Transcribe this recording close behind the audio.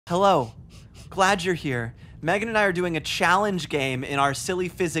Hello. Glad you're here. Megan and I are doing a challenge game in our silly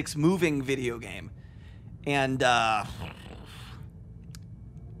physics moving video game. And, let's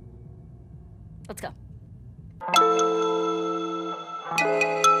go.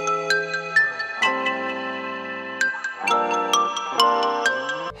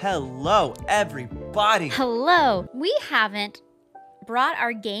 Hello, everybody. Hello. We haven't brought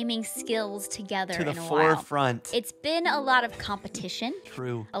our gaming skills together To the in a forefront. while. It's been a lot of competition.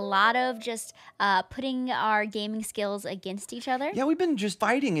 True. A lot of just putting our gaming skills against each other. Yeah, we've been just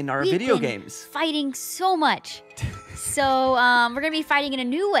fighting in our We've video been games. Fighting so much. So we're gonna be fighting in a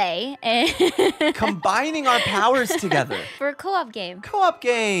new way. Combining our powers together. For a co-op game. Co-op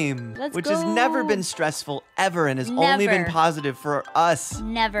game. Let's which go. has never been stressful ever and has only been Never. positive for us.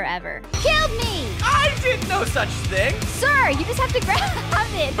 Never ever. Killed me! I did no such thing. Sir, you just have to grab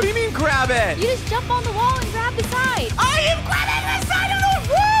it. What do you mean grab it? You just jump on the wall and grab the side. I am grabbing the side of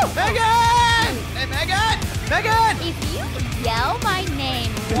the woo! Megan! Hey, Megan! Megan! If you yell my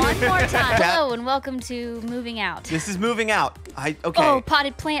name one more time. Hello and welcome to Moving Out. This is moving out. Okay. Oh,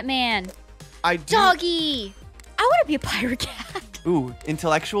 potted plant man. I do. Doggy. I want to be a pirate cat. Ooh,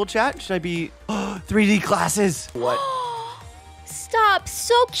 intellectual chat? Should I be 3D classes? What? Stop.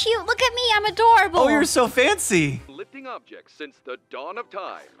 So cute. Look at me. I'm adorable. Oh, you're so fancy. Lifting objects since the dawn of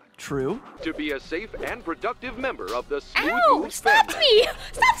time. True. To be a safe and productive member of the Smooth Ow! Moves Stopped family. me.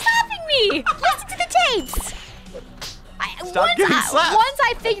 Stop slapping me. Listen to the tapes. Stop getting slapped. Once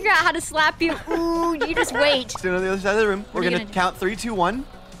I figure out how to slap you, ooh, you just wait. Stand on the other side of the room. We're are you gonna gonna do? count 3, 2, 1,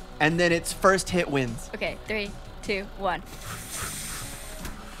 and then it's first hit wins. Okay, 3, 2, 1.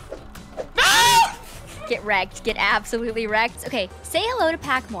 No! Get wrecked. Get absolutely wrecked. Okay, say hello to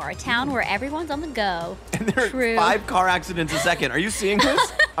Packmore, a town where everyone's on the go. And there True. are 5 car accidents a second. Are you seeing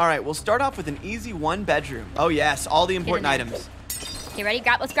this? All right, we'll start off with an easy 1-bedroom. Oh yes, all the important in there. items. Okay, ready?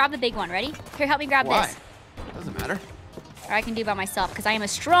 Let's grab the big one. Ready? Here, help me grab Why? this. Doesn't matter. Or I can do by myself because I am a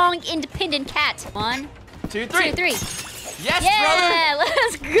strong, independent cat. 1, 2, 3. 2, 3. Yes, Yeah,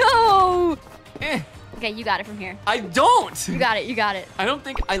 let's go. brother. Eh, Okay, you got it from here. I don't. You got it. You got it.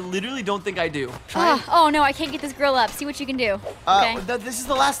 I literally don't think I do. Try. Oh no, I can't get this grill up. See what you can do. Okay. This is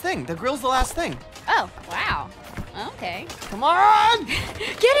the last thing. The grill's the last thing. Oh, wow. Okay. Come on. Get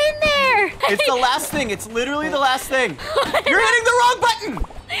in there. It's the last thing. It's literally the last thing. You're hitting the wrong button.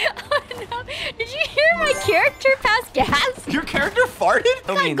 Oh no. Did you hear my character pass gas? Your character farted?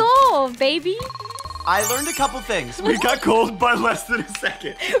 Got gold, baby. I learned a couple things. We got gold by less than a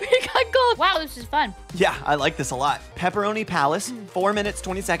second. We got gold. Wow, this is fun. Yeah, I like this a lot. Pepperoni Palace, 4 minutes,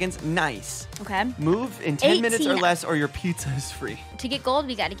 20 seconds. Nice. Okay. Move in 10 minutes or 18. less or your pizza is free. To get gold,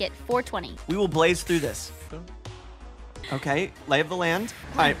 we got to get 420. We will blaze through this. Okay, lay of the land.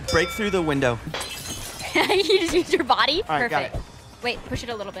 All right, break through the window. You just use your body? All right, got Perfect. it. Wait, push it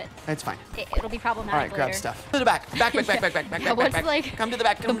a little bit. It's fine. It'll be problematic All right, grab later. stuff. To the back. Back. Yeah, what's back. like Come to the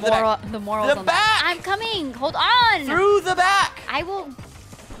back. The Come to the back. morals The on back! that. I'm coming. Hold on. Through the back. I will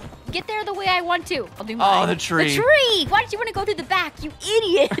get there the way I want to. I'll do mine. Oh, the tree. The tree. Why did you want to go through the back, you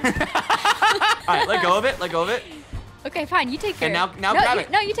idiot? All right, let go of it. Let go of it. Okay, fine. You take care. And now no, grab you, it.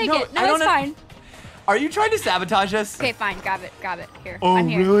 No, you take No, it. No, I it's don't- fine. Are you trying to sabotage us? Okay, fine. Grab it. Grab it. Here. Oh, I'm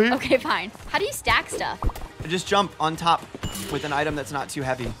here. really? Okay, fine. How do you stack stuff? Just jump on top with an item that's not too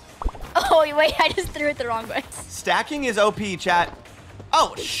heavy. Oh, wait. I just threw it the wrong way. Stacking is OP, chat.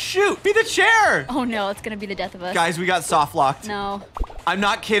 Oh, shoot. Be the chair. Oh, no. It's going to be the death of us. Guys, we got soft locked. No. I'm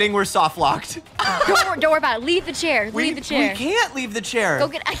not kidding. We're soft locked. Don't worry about it. Leave the chair. Leave the chair. We can't leave the chair. Go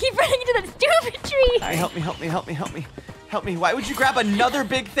get. I keep running into that stupid tree. All right, help me, help me, help me, help me. Help me. Why would you grab another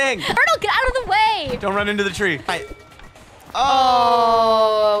big thing? Turtle, get out of the way. Don't run into the tree. All right.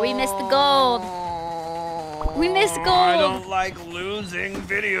 Oh, we missed the gold. We missed gold. I don't like losing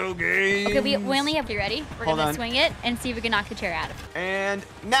video games. Okay, we only have. You ready? We're Hold gonna on. swing it and see if we can knock the chair out. And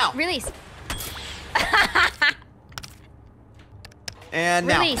now. Release. And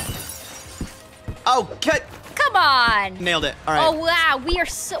now. Release. Oh, cut. Come on. Nailed it. All right. Oh wow,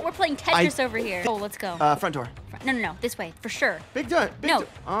 we're playing Tetris over here. Oh, let's go. Front door. No, this way for sure. Big door. Big No. door.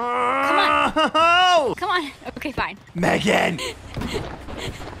 Come on. Oh! Come on. Okay, fine. Megan.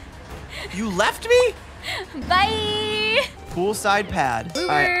 You left me? Bye. Poolside pad. All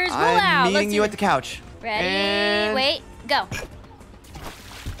right, Boomers, roll out. I'm Let's meeting do you it. at the couch. Ready? And- Wait. Go.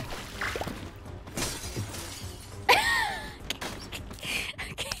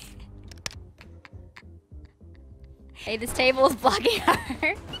 Okay. Hey, this table is blocking our.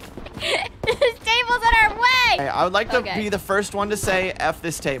 This table's in our way. Hey, I would like to Okay. be the first one to say F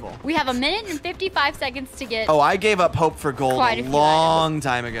this table. We have 1 minute and 55 seconds to get. Oh, I gave up hope for gold Quite a a few long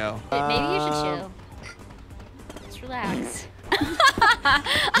time ago. Maybe you should chill. Just relax.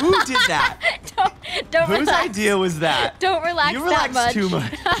 Who did that? Don't Whose relax. idea was that? Don't relax You that relax much. too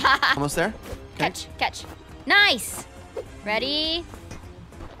much. Almost there? Okay. Catch. Nice. Ready?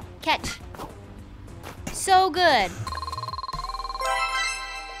 Catch. So good.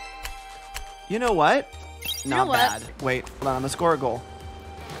 You know what? Not know what? bad. Wait, hold on. I'm gonna score a goal.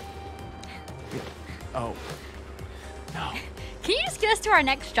 Oh. No. Can you just get us to our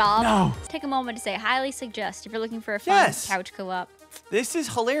next job? No. Take a moment to say, highly suggest if you're looking for a fun Yes. couch co-op. This is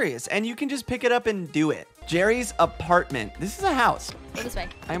hilarious, and you can just pick it up and do it. Jerry's apartment. This is a house. Go this way.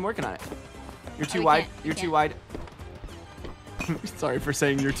 I am working on it. You're too you wide. can't. You're You too wide. Sorry for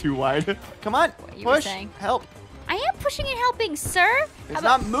saying you're too wide. Come on, you were push. saying. Help. I am pushing and helping, sir. It's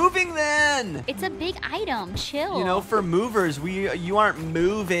not moving then. It's a big item. Chill. You know, for movers, you aren't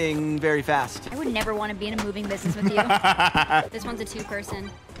moving very fast. I would never want to be in a moving business with you. This one's a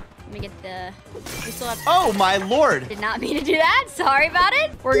two-person. Let me get the... We still have... Oh my lord. Did not mean to do that. Sorry about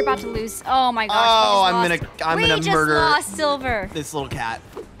it. We're about to lose. Oh my gosh. Oh, we I'm just gonna lost. murder We just lost Silver. this little cat.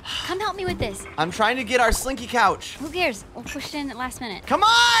 Come help me with this. I'm trying to get our slinky couch. Who cares? We'll push it in at last minute. Come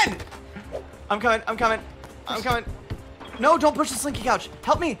on! I'm coming. I'm coming. I'm coming. No, don't push the slinky couch.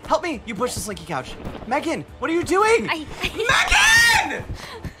 Help me. Help me. You push the slinky couch. Megan, what are you doing? Megan!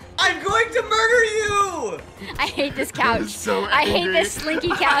 I'm going to murder you! I hate this couch. So I hate angry. this slinky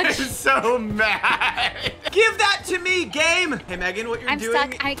couch. I'm so mad. Give that to me, game. Hey, Megan, what you're I'm doing?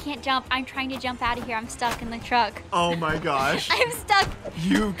 stuck. I can't jump. I'm trying to jump out of here. I'm stuck in the truck. Oh my gosh. I'm stuck.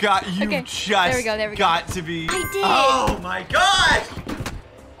 You Okay, just there we go, there we go. got to be. I did. Oh my gosh.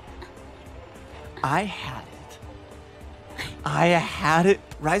 I had it. I had it.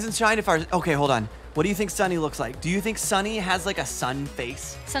 Rise and shine if our, okay, hold on. What do you think Sunny looks like? Do you think Sunny has like a sun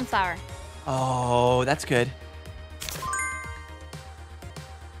face? Sunflower. Oh, that's good.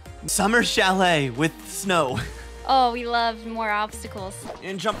 Summer chalet with snow. Oh, we love more obstacles.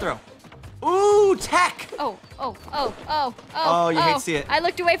 And jump through. Ooh, tech. Oh. Oh, you hate to see it. I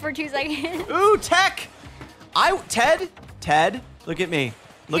looked away for 2 seconds. Ooh, tech. Ted, look at me.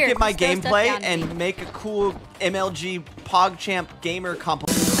 Look Here, at my let's throw stuff gameplay down to and me. make a cool MLG PogChamp gamer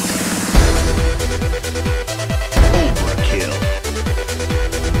compliment.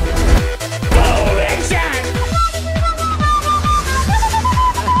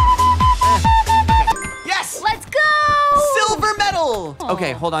 Yes! Let's go! Silver medal! Aw.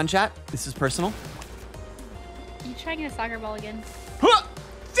 Okay, hold on, chat. This is personal. You try to get a soccer ball again. Huh!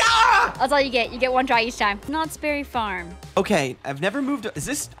 Ah! That's all you get. You get 1 try each time. Knott's Berry Farm. Okay, I've never moved. Is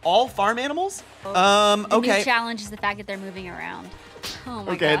this all farm animals? The new Okay. challenge is the fact that they're moving around. Oh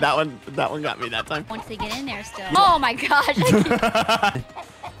my Okay, gosh. that one got me that time. Once they get in there still. Oh my gosh.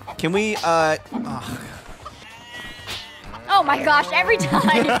 Can we, Oh my gosh, every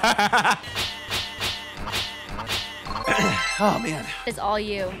time. oh man. It's all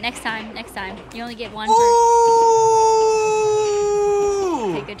you. Next time. You only get 1 Ooh! per.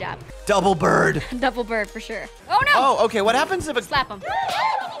 Okay, good job. Double bird. Double bird for sure. Oh no! Oh, okay. What happens if a Slap him.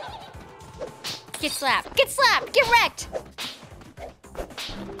 Get slapped. Get slapped. Get wrecked.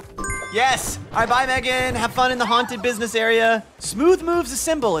 Yes. All right, bye, Megan. Have fun in the haunted business area. Smooth Moves a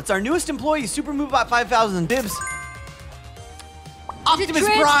symbol. It's our newest employee. Super Move Bot 5,000. Dibs. Optimus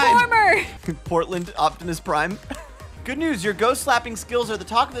Prime. Transformer. Portland Optimus Prime. Good news. Your ghost slapping skills are the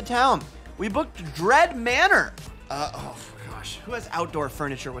talk of the town. We booked Dread Manor. Oh gosh. Who has outdoor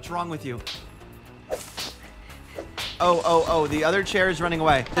furniture? What's wrong with you? Oh, the other chair is running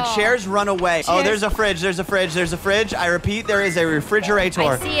away. The Oh. chairs run away. Oh, there's a fridge. There's a fridge. I repeat, there is a refrigerator.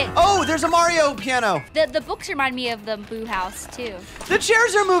 I see it. Oh, there's a Mario piano. The books remind me of the Boo House too. The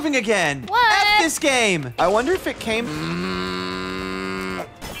chairs are moving again. What? F this game. I wonder if it came.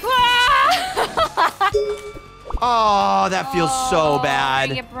 Oh, that feels so bad.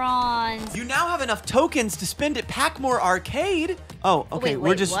 I get bronze. You now have enough tokens to spend at Packmore Arcade. Oh, okay. We're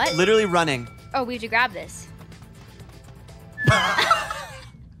wait, just what? literally running. Oh, we have to grab this. What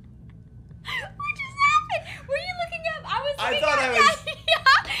just happened? Were you looking at? I was. I Looking thought at I was-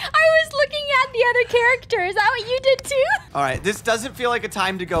 I was looking at the other character. Is that what you did too? All right, this doesn't feel like a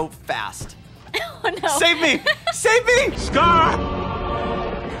time to go fast. Oh no! Save me! Save me! Scar!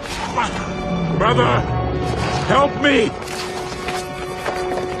 Brother, help me!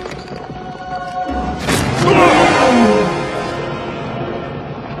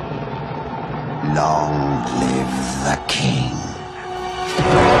 Long live the king.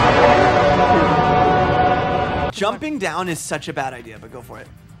 Jumping down is such a bad idea, but go for it.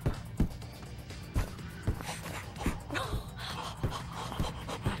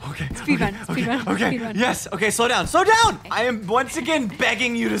 Okay. Speedrun, speedrun, Okay. speedrun. Yes. Okay. Slow down. Slow down. I am once again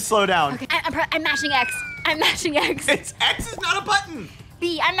begging you to slow down. I'm mashing X. I'm mashing X. X is not a button.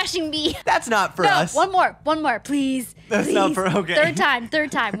 B. I'm mashing B. That's not for No, us. one more, please. That's please. not for, okay.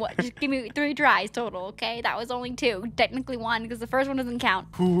 Third time. What? Just give me 3 tries total, okay? That was only 2. Technically 1, because the first one doesn't count.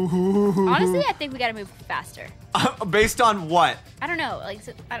 Honestly, I think we gotta move faster. Based on what? I don't know, like,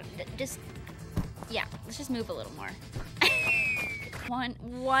 yeah, let's just move a little more.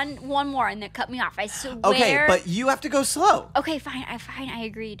 one more, and then cut me off, I swear. Okay, but you have to go slow. Okay, fine, I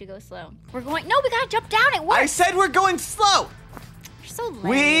agree to go slow. We're going, no, we gotta jump down, it works. I said we're going slow. You're so lame.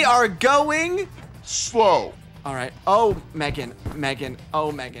 We are going Slow. All right. Oh, Megan.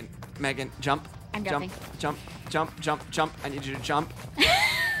 Oh, Megan. Jump. I'm jumping. Jump. I need you to jump.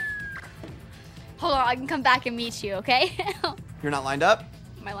 Hold on, I can come back and meet you, okay? You're not lined up?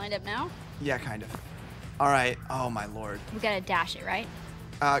 Am I lined up now? Yeah, kind of. All right. Oh, my Lord. We gotta dash it, right?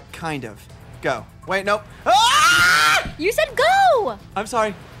 Kind of. Go. Wait, nope. Ah! You said go! I'm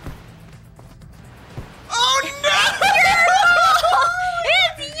sorry. Oh, no!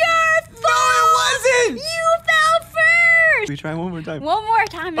 It's your fault! No, it wasn't! You fell first! We try one more time. One more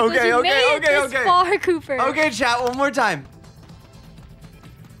time because you made it this far, Cooper. Okay, chat, one more time.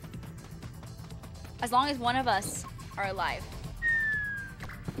 As long as one of us are alive.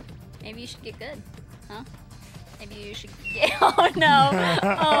 Maybe you should get good, huh? Maybe you should get, oh no,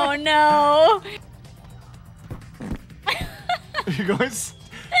 oh no. You're going...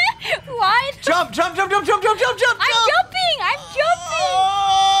 What? Jump! I'm jumping!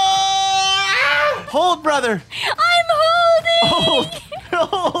 Hold, brother! I'm holding!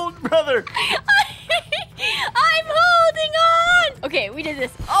 Hold, brother! I'm holding on! Okay, we did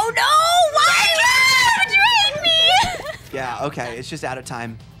this. Oh no! Why did you betraying me? Yeah, okay, it's just out of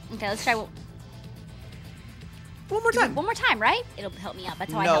time. Okay, let's try one One more time. more time, right? It'll help me out.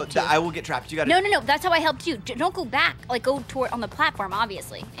 That's how I No, helped you. I will get trapped. You gotta... No, that's how I helped you. Don't go back. Like, go toward on the platform,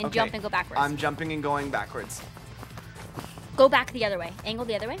 obviously, and Okay. jump and go backwards. I'm jumping and going backwards. Go back the other way. Angle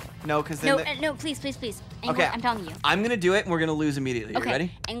the other way. No, because then... No, please. Angle, Okay, I'm telling you. I'm gonna do it, and we're gonna lose immediately. Okay. You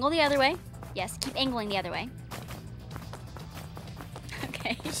ready? Angle the other way. Yes, keep angling the other way.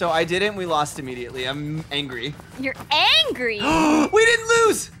 Okay. So I did it, and we lost immediately. I'm angry. You're angry. We didn't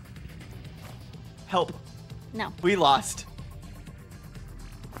lose! Help. No. We lost.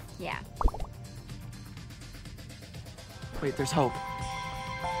 Yeah. Wait, there's hope.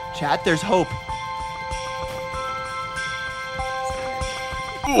 Chat, there's hope.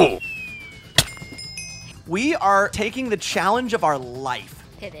 We are taking the challenge of our life.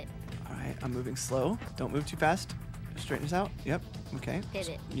 Pivot. All right, I'm moving slow. Don't move too fast. Straighten us out. Yep. Okay.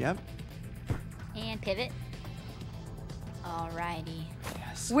 Pivot. Yep. And pivot. Alrighty.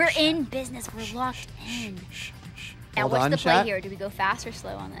 Yes. We're in business. We're locked in. Now, Hold what's on, the play chat. here? Do we go fast or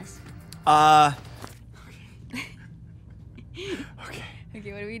slow on this? Okay.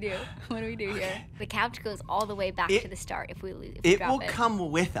 Okay, what do we do? What do we do here? The couch goes all the way back to the start if we lose. It will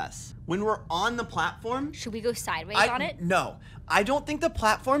come with us. When we're on the platform... Should we go sideways on it? No. I don't think the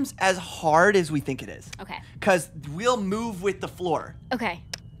platform's as hard as we think it is. Okay. Because we'll move with the floor. Okay.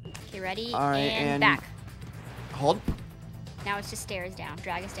 Okay, ready? All right, and and- back. Hold. Now it's just stairs down.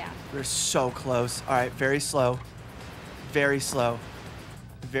 Drag us down. We're so close. All right, very slow. Very slow.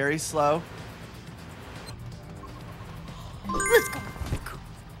 Very slow. Let's go.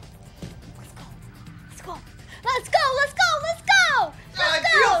 Let's go. I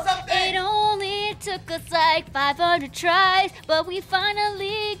feel something. It only took us like 500 tries, but we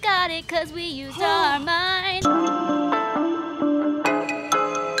finally got it because we used our minds.